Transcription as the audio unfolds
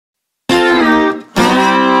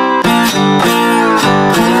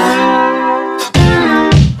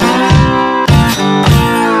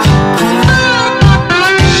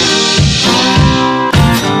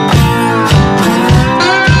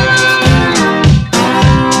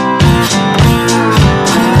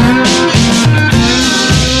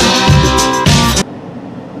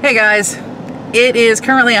It is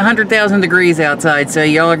currently 100,000 degrees outside, so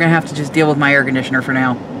y'all are going to have to just deal with my air conditioner for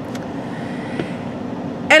now.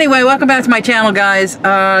 Anyway, welcome back to my channel, guys.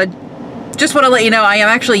 Just want to let you know, I am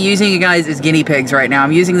actually using you guys as guinea pigs right now.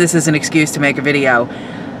 I'm using this as an excuse to make a video.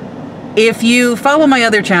 If you follow my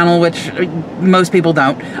other channel, which most people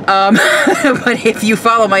don't, but if you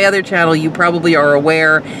follow my other channel, you probably are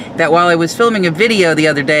aware that while I was filming a video the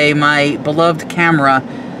other day, my beloved camera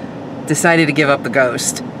decided to give up the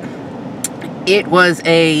ghost. It was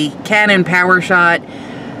a Canon PowerShot,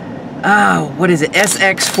 what is it,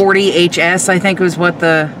 SX40HS, I think was what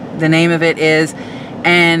the name of it is.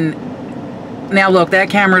 And now look,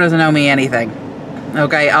 that camera doesn't owe me anything.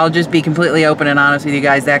 Okay, I'll just be completely open and honest with you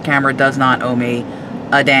guys. That camera does not owe me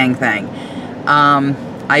a dang thing.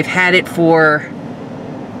 I've had it for,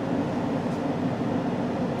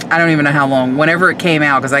 I don't even know how long, whenever it came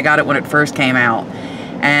out, because I got it when it first came out.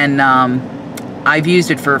 And I've used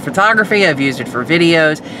it for photography, I've used it for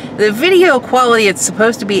videos. The video quality, it's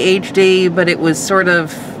supposed to be HD, but it was sort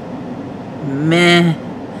of meh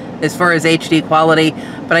as far as HD quality.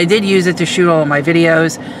 But I did use it to shoot all of my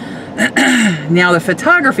videos. Now, the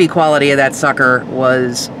photography quality of that sucker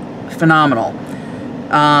was phenomenal.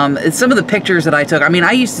 Some of the pictures that I took, I mean,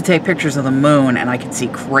 I used to take pictures of the moon, and I could see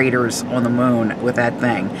craters on the moon with that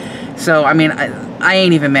thing. So, I mean, I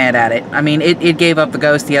ain't even mad at it. I mean, it gave up the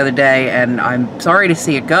ghost the other day, and I'm sorry to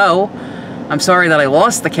see it go. I'm sorry that I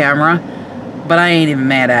lost the camera, but I ain't even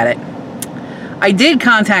mad at it. I did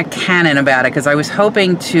contact Canon about it, because I was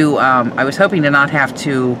hoping to not have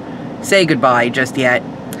to say goodbye just yet.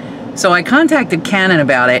 So I contacted Canon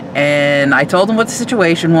about it, and I told them what the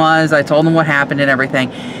situation was, I told them what happened and everything,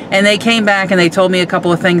 and they came back and they told me a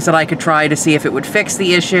couple of things that I could try to see if it would fix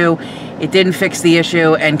the issue. It didn't fix the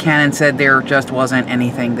issue, and Canon said there just wasn't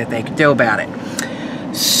anything that they could do about it.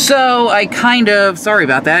 So I kind of, sorry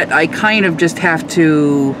about that, I kind of just have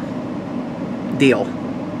to deal,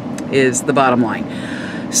 is the bottom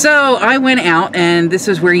line. So I went out, and this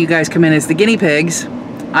is where you guys come in as the guinea pigs.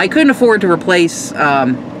 I couldn't afford to replace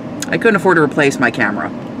my camera.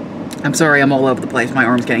 I'm sorry, I'm all over the place. My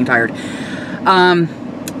arm's getting tired.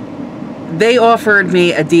 They offered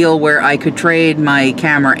me a deal where I could trade my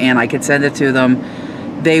camera in. I could send it to them.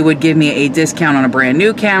 They would give me a discount on a brand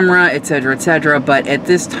new camera, etc., etc. But at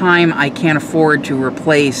this time, I can't afford to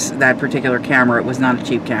replace that particular camera. It was not a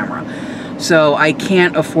cheap camera. So I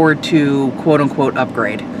can't afford to, quote-unquote,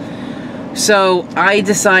 upgrade. So I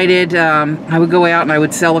decided I would go out and I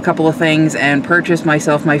would sell a couple of things and purchase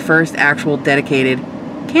myself my first actual dedicated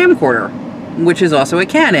camcorder, which is also a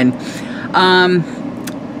Canon.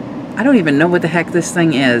 I don't even know what the heck this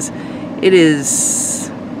thing is. It is,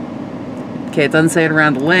 okay, it doesn't say it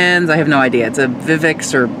around the lens. I have no idea. It's a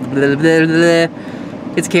Vivix or blah, blah,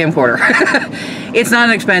 blah. It's a camcorder. It's not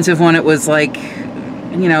an expensive one. It was like,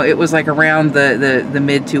 you know, it was like around the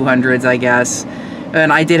mid 200s, I guess.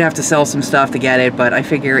 And I did have to sell some stuff to get it, but I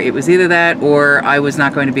figure it was either that or I was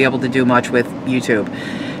not going to be able to do much with YouTube.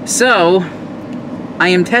 So, I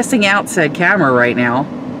am testing out said camera right now,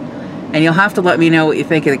 and you'll have to let me know what you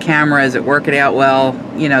think of the camera. Is it working out well?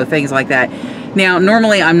 You know, things like that. Now,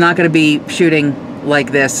 normally I'm not going to be shooting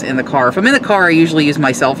like this in the car. If I'm in the car, I usually use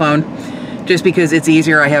my cell phone, just because it's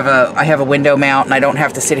easier. I have a window mount, and I don't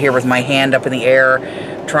have to sit here with my hand up in the air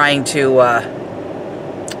trying to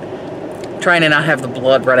not have the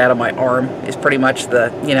blood run out of my arm is pretty much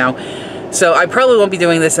the, you know. So I probably won't be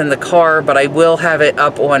doing this in the car, but I will have it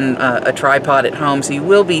up on a tripod at home, so you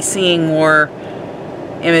will be seeing more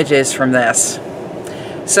images from this.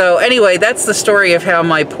 So anyway, that's the story of how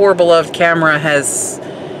my poor beloved camera has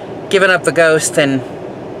given up the ghost and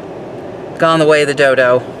gone the way of the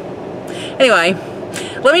dodo. Anyway,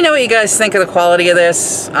 let me know what you guys think of the quality of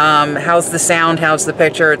this. How's the sound, how's the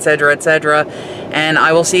picture, etc., etc. And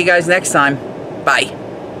I will see you guys next time. Bye.